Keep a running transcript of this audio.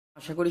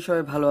আশা করি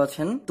সবাই ভালো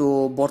আছেন। তো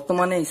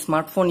বর্তমানে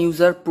স্মার্টফোন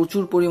ইউজার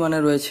প্রচুর পরিমাণে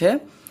রয়েছে,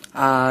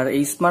 আর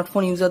এই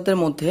স্মার্টফোন ইউজারদের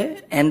মধ্যে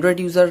অ্যান্ড্রয়েড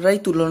ইউজাররাই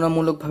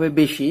তুলনামূলকভাবে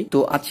বেশি। তো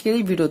আজকের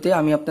এই ভিডিওতে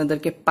আমি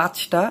আপনাদেরকে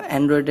 5টা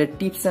অ্যান্ড্রয়েডের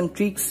টিপস অ্যান্ড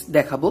ট্রিক্স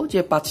দেখাবো,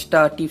 যে 5টা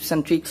টিপস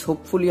অ্যান্ড ট্রিক্স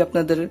হোপফুলি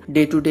আপনাদের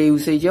ডে টু ডে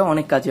ইউসেজে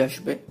অনেক কাজে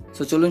আসবে।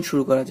 তো চলুন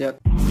শুরু করা যাক।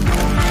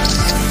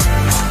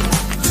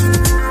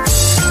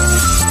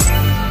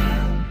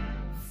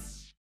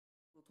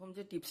 প্রথম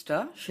যে টিপসটা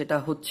সেটা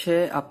হচ্ছে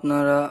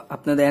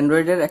আপনাদের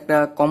অ্যান্ড্রয়েডের একটা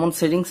কমন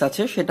সেটিংস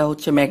আছে, সেটা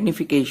হচ্ছে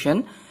ম্যাগনিফিকেশন।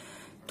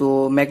 তো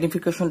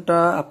ম্যাগনিফিকেশনটা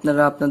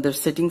আপনারা আপনাদের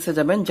সেটিংসে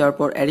যাবেন, যার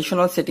পর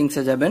অ্যাডিশনাল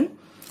সেটিংসে যাবেন,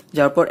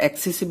 যার পর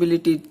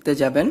অ্যাক্সেসিবিলিটিতে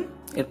যাবেন,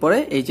 এরপরে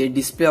এই যে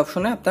ডিসপ্লে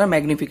অপশনে আপনারা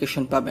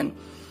ম্যাগনিফিকেশন পাবেন।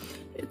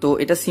 তো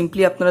এটা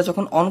সিম্পলি আপনারা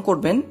যখন অন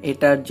করবেন,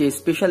 এটার যে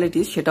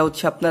স্পেশালিটিস সেটা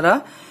হচ্ছে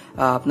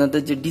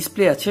আপনাদের যে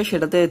ডিসপ্লে আছে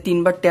সেটাতে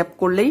 3বার ট্যাপ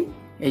করলেই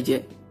এই যে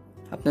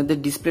আপনাদের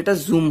ডিসপ্লেটা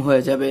জুম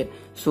হয়ে যাবে।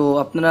 সো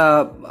আপনারা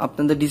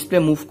আপনাদের ডিসপ্লে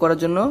মুভ করার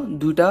জন্য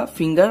 2টা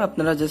ফিঙ্গার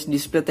আপনারা জাস্ট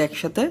ডিসপ্লেতে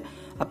একসাথে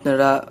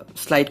আপনারা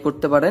স্লাইড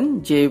করতে পারেন,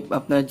 যে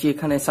আপনার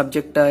যেখানে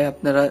সাবজেক্টটায়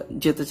আপনারা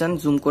যেতে চান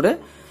জুম করে।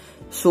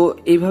 সো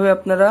এইভাবে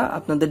আপনারা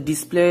আপনাদের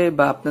ডিসপ্লে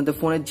বা আপনাদের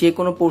ফোনের যে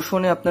কোনো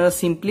পোর্শনে আপনারা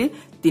সিম্পলি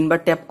 3বার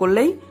ট্যাপ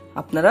করলেই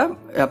আপনারা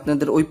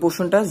আপনাদের ওই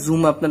পোর্শনটা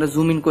আপনারা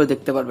জুম ইন করে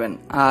দেখতে পারবেন।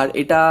 আর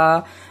এটা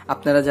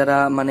আপনারা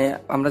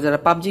আমরা যারা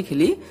পাবজি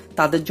খেলি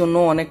তাদের জন্য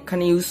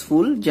অনেকখানি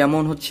ইউজফুল।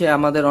 যেমন হচ্ছে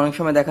আমাদের অনেক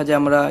সময় দেখা যায়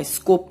আমরা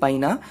স্কোপ পাই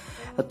না,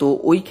 তো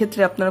ওই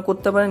ক্ষেত্রে আপনারা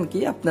করতে পারেন কি,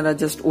 আপনারা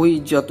জাস্ট ওই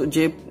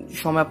যে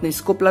সময় আপনার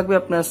স্কোপ লাগবে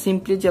আপনারা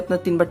সিম্পলি যে আপনার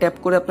 3বার ট্যাপ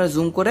করে আপনারা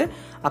জুম করে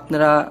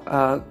আপনারা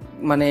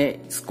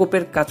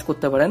স্কোপের কাজ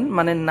করতে পারেন,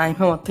 নাই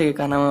মামার থেকে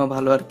কানা মামা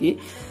ভালো আর কি।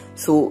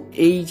 সো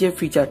এই যে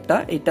ফিচারটা,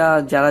 এটা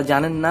যারা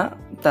জানেন না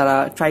তারা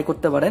ট্রাই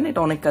করতে পারেন,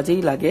 এটা অনেক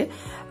কাজেই লাগে।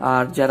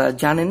 আর যারা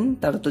জানেন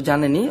তারা তো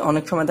জানেনই,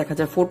 অনেক সময় দেখা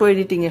যায় ফটো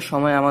এডিটিং এর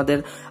সময় আমাদের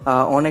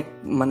অনেক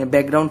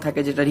ব্যাকগ্রাউন্ড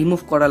থাকে যেটা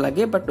রিমুভ করা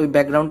লাগে, বাট ওই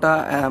ব্যাকগ্রাউন্ডটা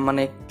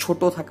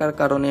ছোট থাকার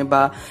কারণে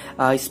বা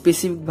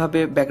স্পেসিফিক ভাবে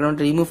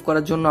ব্যাকগ্রাউন্ডটা রিমুভ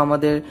করার জন্য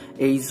আমাদের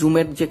এই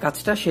জুমের যে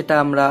কাজটা সেটা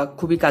আমরা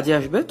খুবই কাজে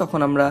আসবে, তখন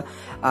আমরা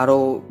আরো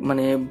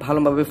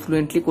ভালোভাবে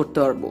ফ্লুয়েন্টলি করতে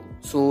পারবো।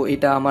 সো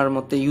এটা আমার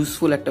মতে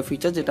ইউজফুল একটা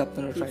ফিচার, যেটা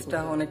আপনারা ট্রাইটা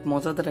অনেক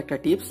মজাদার একটা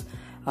টিপস।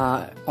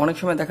 অনেক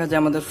সময় দেখা যায়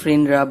আমাদের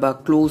ফ্রেন্ডরা বা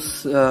ক্লোজ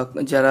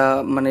যারা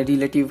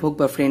রিলেটিভ হোক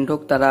বা ফ্রেন্ড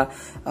হোক, তারা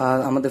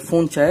আমাদের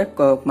ফোন চায়,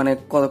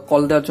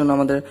 কল দেওয়ার জন্য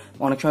আমাদের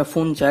অনেক সময়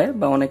ফোন চায়,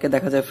 বা অনেকে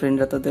দেখা যায়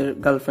ফ্রেন্ডরা তাদের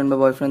গার্লফ্রেন্ড বা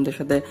বয়ফ্রেন্ডদের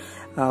সাথে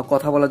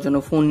কথা বলার জন্য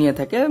ফোন নিয়ে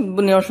থাকে।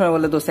 নেওয়ার সময়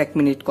বলে 1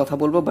 মিনিট কথা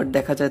বলবো, বাট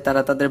দেখা যায়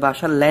তারা তাদের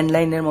বাসার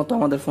ল্যান্ডলাইনের মতো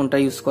আমাদের ফোনটা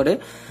ইউজ করে।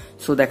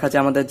 সো দেখা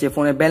যায় আমাদের যে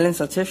ফোনে ব্যালেন্স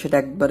আছে সেটা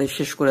একবারে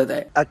শেষ করে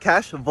দেয়।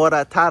 Akash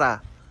vora tara,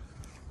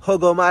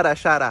 hogomara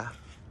shara.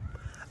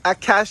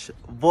 Akash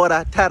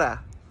vora tara,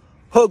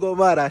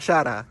 hogomara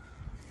shara.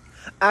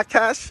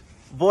 Akash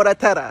vora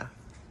tara,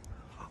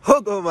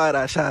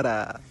 hogomara shara,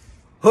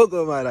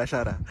 hogomara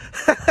shara.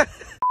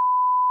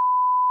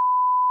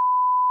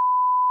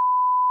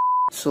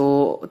 So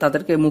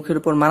তাদেরকে মুখের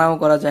উপর মানাও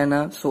করা যায় না।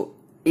 সো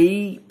এই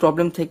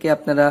প্রবলেম থেকে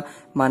আপনারা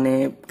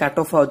কাট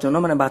অফ হওয়ার জন্য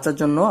বাঁচার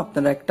জন্য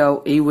আপনারা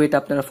এই ওয়েটা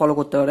আপনারা ফলো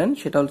করতে পারেন।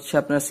 সেটা হচ্ছে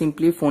আপনারা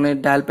সিম্পলি ফোনের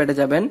ডায়াল প্যাডে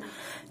যাবেন,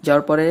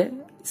 যাওয়ার পরে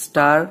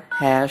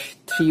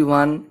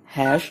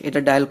 *31# এটা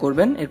ডায়াল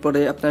করবেন। এরপরে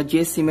আপনার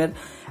যে সিমের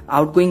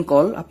আউটগোয়িং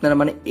কল আপনারা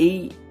এই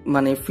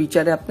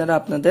ফিচারে আপনারা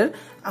আপনাদের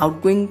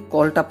আউটগোয়িং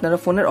কলটা আপনারা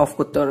ফোনের অফ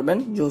করতে পারবেন।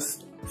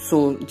 সো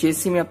যে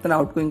সিমে আপনারা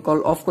আউটগোয়িং কল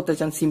অফ করতে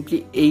চান সিম্পলি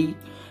এই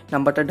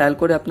নাম্বারটা ডায়াল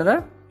করে আপনারা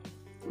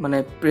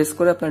প্রেস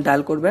করে আপনারা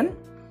ডায়াল করবেন।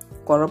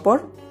 করার পর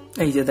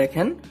এই যে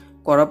দেখেন,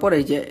 করার পর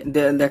এই যে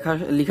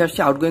লেখা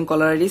আসছে outgoing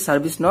caller ID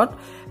service not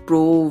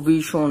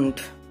প্রভিশনড,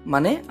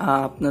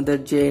 আপনাদের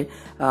যে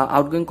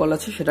আউটগোয়িং কল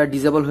আছে সেটা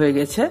ডিসেবল হয়ে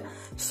গেছে।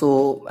 সো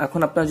এখন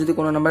আপনারা যদি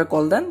কোনো নাম্বারে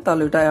কল দেন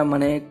তাহলে ওটা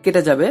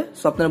কেটে যাবে।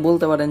 সো আপনারা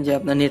বলতে পারেন যে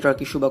আপনার নেটওয়ার্ক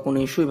ইস্যু বা কোনো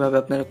ইস্যু, এভাবে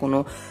আপনারা কোনো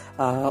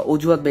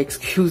অজুহাত বা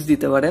এক্সকিউজ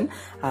দিতে পারেন।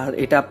 আর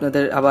এটা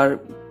আপনাদের আবার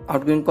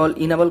আউটগোয়িং কল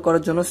ইনেবল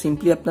করার জন্য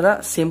সিম্পলি আপনারা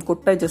সেম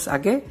কোডটাই জাস্ট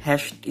আগে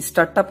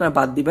 #স্টারটা আপনারা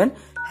বাদ দিবেন,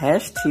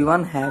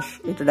 #31#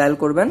 এটা ডায়াল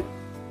করবেন।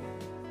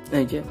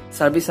 এই যে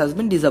সার্ভিস হ্যাজ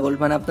বিন ডিসেবল,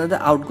 আপনাদের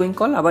আউটগোয়িং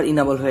কল আবার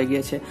ইনেবল হয়ে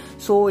গিয়েছে।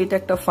 সো এটা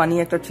একটা ফানি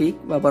একটা ট্রিক,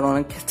 আবার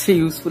অনেক ক্ষেত্রে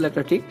ইউজফুল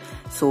একটা ট্রিক।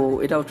 সো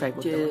এটাও ট্রাই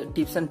করতে। যে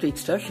টিপস অ্যান্ড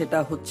ট্রিক্সটা সেটা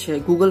হচ্ছে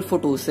গুগল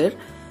ফটোসের।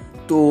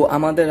 তো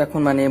আমাদের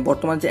এখন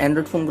বর্তমান যে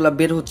অ্যান্ড্রয়েড ফোনগুলো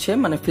বের হচ্ছে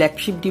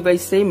ফ্ল্যাগশিপ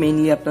ডিভাইসেই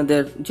মেইনলি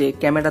আপনাদের যে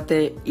ক্যামেরাতে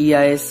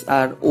EIS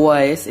আর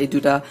OIS এই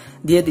দুটা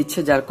দিয়ে দিচ্ছে,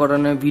 যার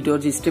কারণে ভিডিওর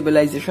যে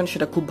স্টেবিলাইজেশন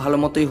সেটা খুব ভালো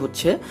মতোই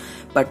হচ্ছে।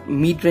 বাট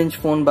মিড রেঞ্জ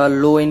ফোন বা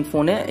লো এন্ড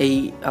ফোনে এই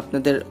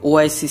আপনাদের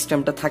OIS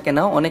সিস্টেমটা থাকে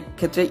না। অনেক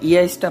ক্ষেত্রে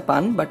EIS-টা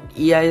পান, বাট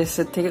EIS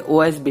এর থেকে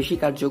OIS বেশি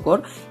কার্যকর।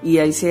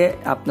 EIS-এ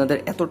আপনাদের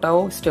এতটাও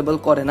স্টেবল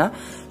করে না।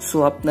 সো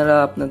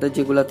আপনাদের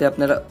যেগুলাতে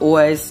আপনারা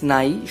OIS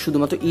নাই,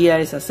 শুধুমাত্র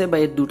EIS আছে বা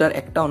এর দুটার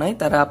একটাও নাই,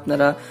 তারা আপনারা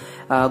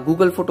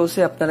গুগল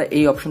ফটোসে আপনারা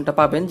এই অপশনটা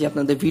পাবেন যে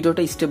আপনাদের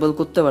ভিডিওটা স্টেবল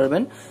করতে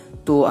পারবেন।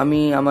 তো আমি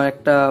আমার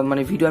একটা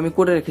ভিডিও আমি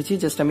করে রেখেছি,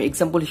 জাস্ট আমি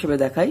এক্সাম্পল হিসেবে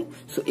দেখাই।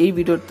 সো এই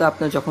ভিডিওটা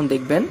আপনারা যখন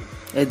দেখবেন,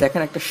 এই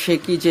দেখেন একটা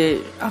শেকি যে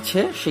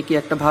আছে, শেকি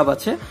একটা ভাব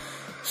আছে।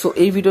 সো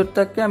এই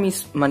ভিডিওটাকে আমি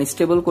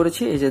স্টেবল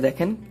করেছি। এই যে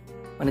দেখেন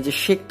যে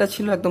শেকটা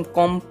ছিল একদম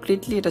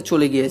কমপ্লিটলি এটা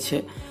চলে গিয়েছে।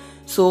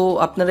 সো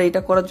আপনারা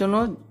এটা করার জন্য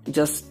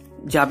জাস্ট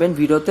যাবেন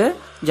ভিডিওতে,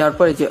 যাওয়ার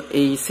পরে যে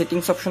এই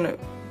সেটিংস অপশনে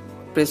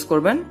প্রেস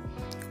করবেন,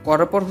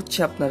 করার পর হচ্ছে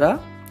আপনারা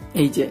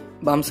এই যে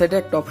বাম সাইডে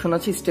একটা অপশন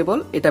আছে স্টেবল,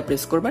 এটা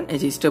প্রেস করবেন, এই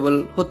যে স্টেবল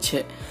হচ্ছে।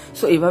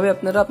 সো এইভাবে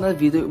আপনারা আপনার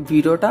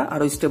ভিডিওটা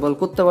আরো স্টেবল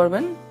করতে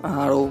পারবেন,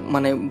 আরো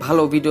মানে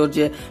ভালো ভিডিওর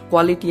যে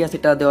কোয়ালিটি আছে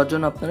এটা দেওয়ার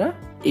জন্য আপনারা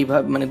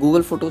এইভাবে মানে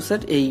গুগল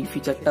ফটোসের এই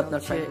ফিচারটা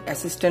আপনার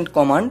অ্যাসিস্ট্যান্ট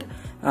কমান্ড,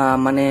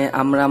 মানে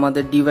আমরা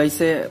আমাদের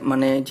ডিভাইসে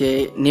মানে যে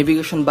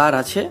নেভিগেশন বার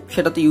আছে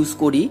সেটাতে ইউজ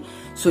করি।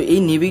 সো এই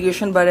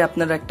নেভিগেশন বারে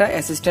আপনারা একটা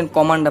অ্যাসিস্ট্যান্ট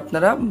কমান্ড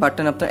আপনারা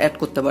বাটন আপনারা অ্যাড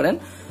করতে পারেন।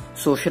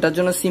 সো সেটার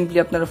জন্য সিম্পলি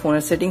আপনারা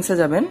ফোনের সেটিংসে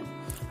যাবেন,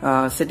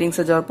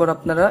 সেটিংসে যাওয়ার পর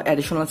আপনারা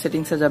অ্যাডিশনাল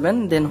সেটিংসে যাবেন,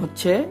 দেন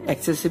হচ্ছে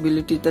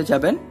অ্যাক্সেসিবিলিটিতে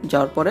যাবেন,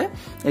 যাওয়ার পরে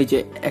এই যে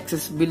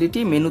অ্যাক্সেসিবিলিটি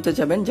মেনুতে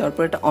যাবেন, যাওয়ার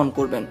পর এটা অন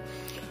করবেন।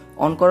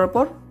 অন করার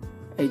পর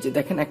এই যে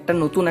দেখেন একটা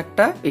নতুন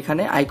একটা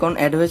এখানে আইকন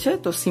অ্যাড হয়েছে।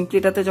 তো সিম্পলি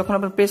এটাতে যখন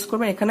আপনারা প্রেস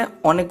করবেন এখানে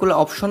অনেকগুলো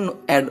অপশন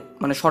অ্যাড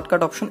মানে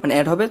শর্টকাট অপশন মানে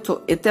অ্যাড হবে। তো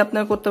এতে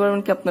আপনারা করতে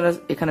পারবেন কি, আপনারা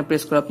এখানে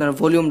প্রেস করে আপনারা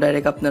ভলিউম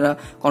ডাইরেক্ট আপনারা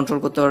কন্ট্রোল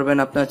করতে পারবেন,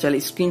 আপনারা চাইলে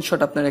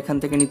স্ক্রিনশট আপনারা এখান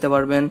থেকে নিতে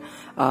পারবেন,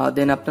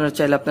 দেন আপনারা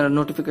চাইলে আপনারা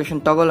নোটিফিকেশন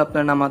টগল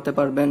আপনারা নামাতে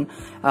পারবেন,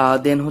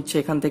 দেন হচ্ছে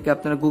এখান থেকে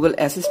আপনারা গুগল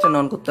অ্যাসিস্ট্যান্ট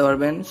অন করতে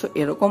পারবেন। সো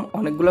এরকম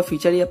অনেকগুলো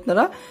ফিচারই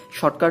আপনারা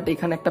শর্টকাট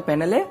এখানে একটা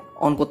প্যানেলে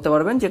অন করতে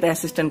পারবেন, যেটা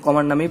অ্যাসিস্ট্যান্ট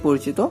কমান্ড নামেই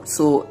পরিচিত।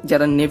 সো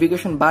যারা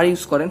নেভিগেশন বার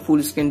ইউজ করেন, ফুল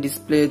স্ক্রিন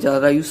ডিসপ্লে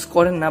যারা ইউজ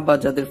করেন না বা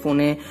যাদের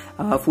ফোনে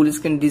ফুল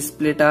স্ক্রিন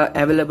ডিসপ্লেটা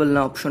অ্যাভেলেবল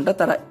না অপশনটা,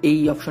 তারা এই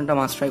অপশনটা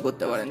মাস্ট ট্রাই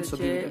করতে পারেন। সো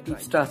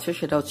টিপসটা আছে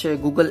সেটা হচ্ছে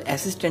গুগল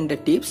অ্যাসিস্ট্যান্টের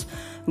টিপস।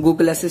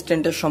 গুগল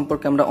অ্যাসিস্ট্যান্টের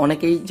সম্পর্কে আমরা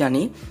অনেকেই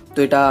জানি, তো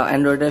এটা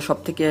অ্যান্ড্রয়েডের সব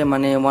থেকে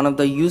মানে ওয়ান অফ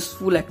দ্য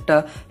ইউজফুল একটা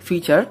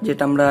ফিচার,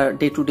 যেটা আমরা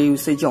ডে টু ডে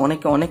ইউসেজে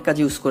অনেক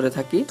কাজে ইউজ করে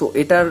থাকি। তো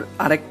এটার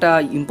আরেকটা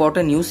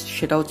ইম্পর্টেন্ট নিউজ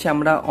সেটা হচ্ছে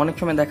আমরা অনেক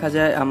সময় দেখা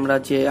যায় আমরা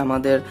যে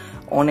আমাদের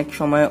অনেক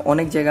সময়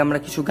অনেক জায়গায় আমরা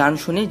কিছু গান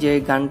শুনি যে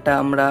গানটা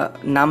আমরা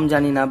নাম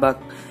জানি না বা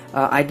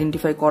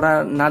আইডেন্টিফাই করার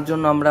না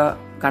জন্য আমরা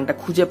গানটা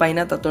খুঁজে পাই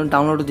না, তার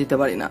ডাউনলোডও দিতে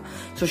পারি না।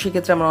 সো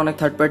সেক্ষেত্রে আমরা অনেক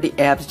থার্ড পার্টি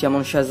অ্যাপস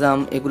যেমন শাজাম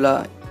এগুলা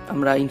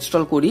আমরা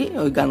ইনস্টল করি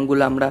ওই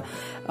গানগুলো আমরা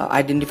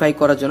আইডেন্টিফাই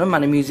করার জন্য,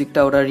 মানে মিউজিকটা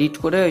ওরা রিড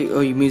করে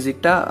ওই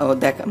মিউজিকটা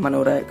দেখা মানে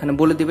ওরা এখানে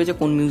বলে দিবে যে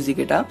কোন মিউজিক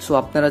এটা। সো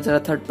আপনারা যারা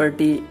third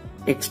party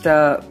extra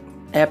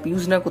app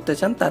use না করতে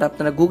চান তারা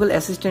আপনারা গুগল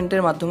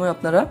অ্যাসিস্ট্যান্টের মাধ্যমে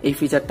আপনারা এই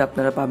ফিচারটা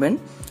আপনারা পাবেন।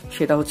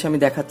 সেটা হচ্ছে আমি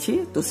দেখাচ্ছি।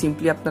 তো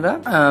সিম্পলি আপনারা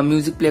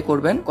মিউজিক প্লে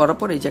করবেন, করার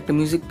পর এই যে একটা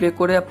মিউজিক প্লে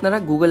করে আপনারা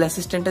গুগল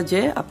অ্যাসিস্ট্যান্টে যে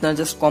আপনারা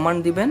জাস্ট কমান্ড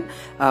দিবেন,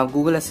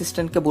 গুগল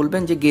অ্যাসিস্ট্যান্টকে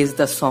বলবেন যে গেস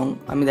দ্য সং।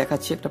 আমি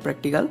দেখাচ্ছি একটা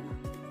প্র্যাকটিক্যাল,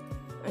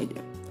 এই যে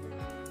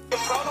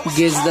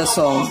গেস দ্য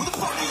সং,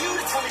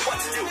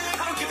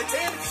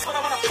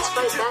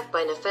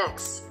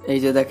 এই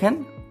যে দেখেন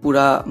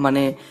পুরা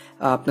মানে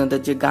আপনাদের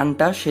যে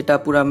গানটা সেটা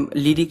পুরা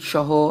লিরিক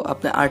সহ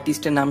আপনার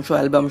আর্টিস্টের নাম সহ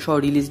অ্যালবাম সহ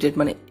রিলিজ ডেট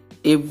মানে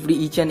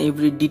ইচ অ্যান্ড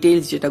এভরি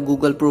ডিটেইলস যেটা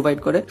গুগল প্রোভাইড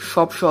করে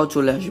সব সহ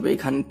চলে আসবে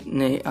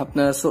এখানে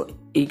আপনারা। সো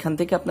এইখান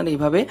থেকে আপনারা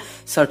এইভাবে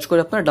সার্চ করে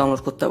আপনারা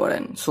ডাউনলোড করতে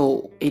পারেন। সো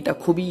এটা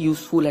খুবই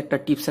ইউজফুল একটা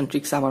টিপস অ্যান্ড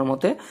ট্রিক্স আমার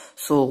মতে।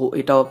 সো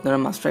এটাও আপনারা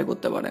মাস্ট ট্রাই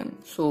করতে পারেন।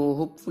 সো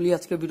হোপফুলি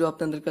আজকের ভিডিও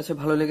আপনাদের কাছে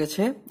ভালো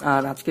লেগেছে,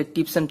 আর আজকের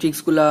টিপস অ্যান্ড ট্রিক্স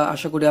গুলা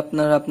আশা করি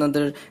আপনারা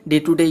আপনাদের ডে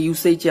টু ডে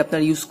ইউসেজে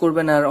আপনারা ইউজ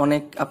করবেন আর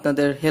অনেক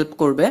আপনাদের হেল্প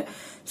করবে।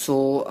 সো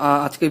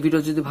আজকের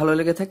ভিডিও যদি ভালো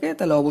লেগে থাকে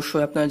তাহলে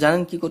অবশ্যই আপনারা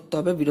জানেন কি করতে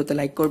হবে, ভিডিওতে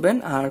লাইক করবেন,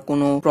 আর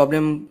কোনো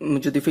প্রবলেম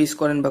যদি ফেস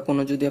করেন বা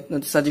কোনো যদি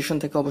আপনাদের সাজেশন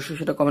থাকে অবশ্যই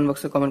সেটা কমেন্ট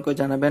বক্সে কমেন্ট করে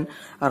জানাবেন,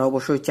 আর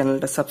অবশ্যই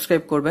চ্যানেলটা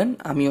সাবস্ক্রাইব করবেন।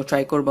 আমিও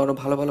ট্রাই করবো আরো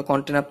ভালো ভালো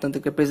কন্টেন্ট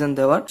আপনাদেরকে প্রেজেন্ট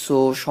দেওয়ার। সো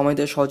সময়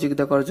দিয়ে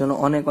সহযোগিতা করার জন্য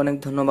অনেক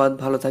ধন্যবাদ,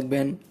 ভালো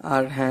থাকবেন,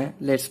 আর হ্যাঁ,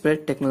 লেটস স্প্রেড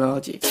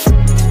টেকনোলজি।